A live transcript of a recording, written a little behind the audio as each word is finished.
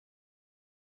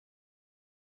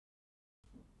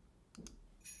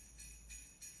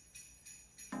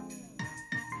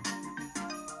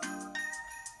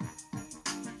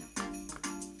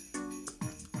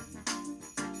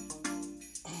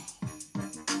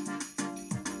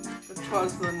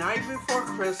'Twas the night before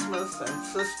Christmas, and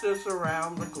sisters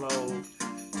around the globe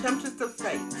tempted the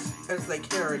fates as they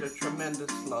carried a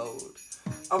tremendous load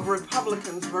of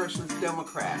Republicans versus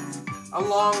Democrats,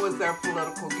 along with their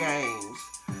political games,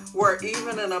 where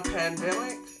even in a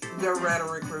pandemic, their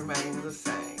rhetoric remained the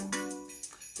same.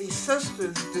 These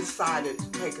sisters decided to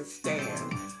take a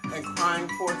stand, and crying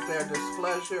forth their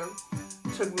displeasure,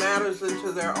 took matters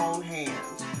into their own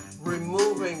hands,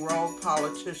 removing rogue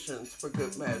politicians for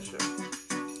good measure.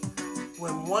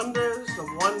 When wonders of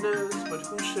wonders, but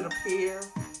who should appear?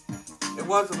 It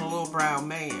wasn't a little brown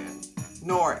man,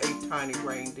 nor 8 tiny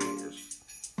reindeers.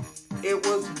 It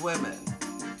was women.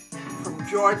 From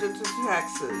Georgia to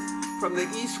Texas, from the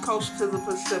East Coast to the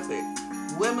Pacific,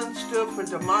 women stood for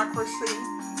democracy.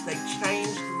 They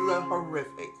changed the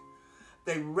horrific.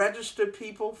 They registered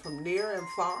people from near and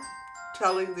far,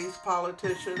 telling these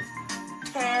politicians,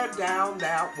 tear down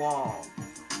that wall.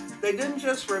 They didn't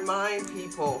just remind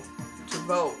people to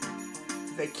vote.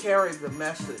 They carried the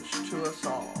message to us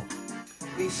all.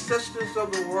 These sisters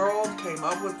of the world came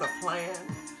up with a plan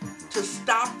to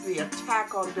stop the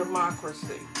attack on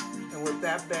democracy. And with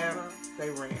that banner, they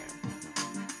ran.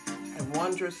 And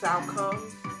wondrous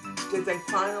outcomes did they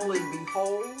finally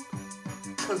behold?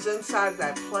 Because inside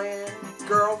that plan,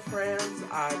 girlfriends,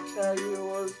 I tell you,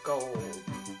 was gold.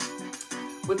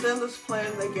 Within this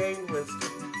plan, they gained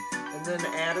wisdom and then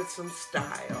added some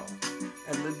style.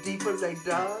 And the deeper they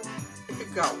dug,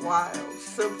 it got wild,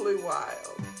 simply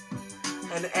wild.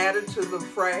 And added to the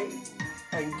fray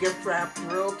and gift wrapped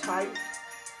real tight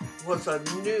was a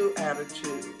new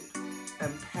attitude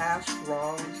and past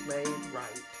wrongs made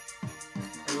right.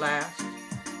 And last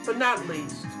but not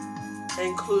least,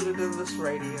 included in this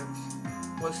radiance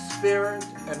was spirit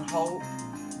and hope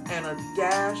and a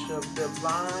dash of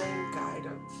divine guidance.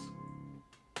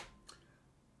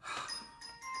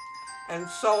 And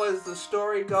so as the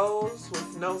story goes,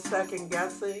 with no second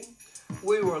guessing,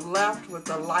 we were left with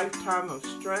a lifetime of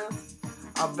strength,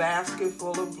 a basket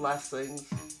full of blessings,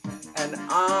 and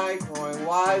I, growing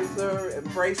wiser,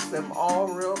 embraced them all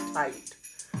real tight,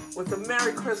 with a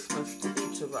Merry Christmas to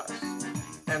each of us,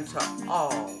 and to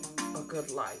all a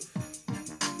good life.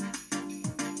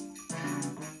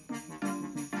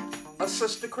 A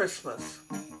Sister Christmas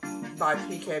by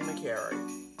P.K.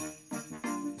 McCary.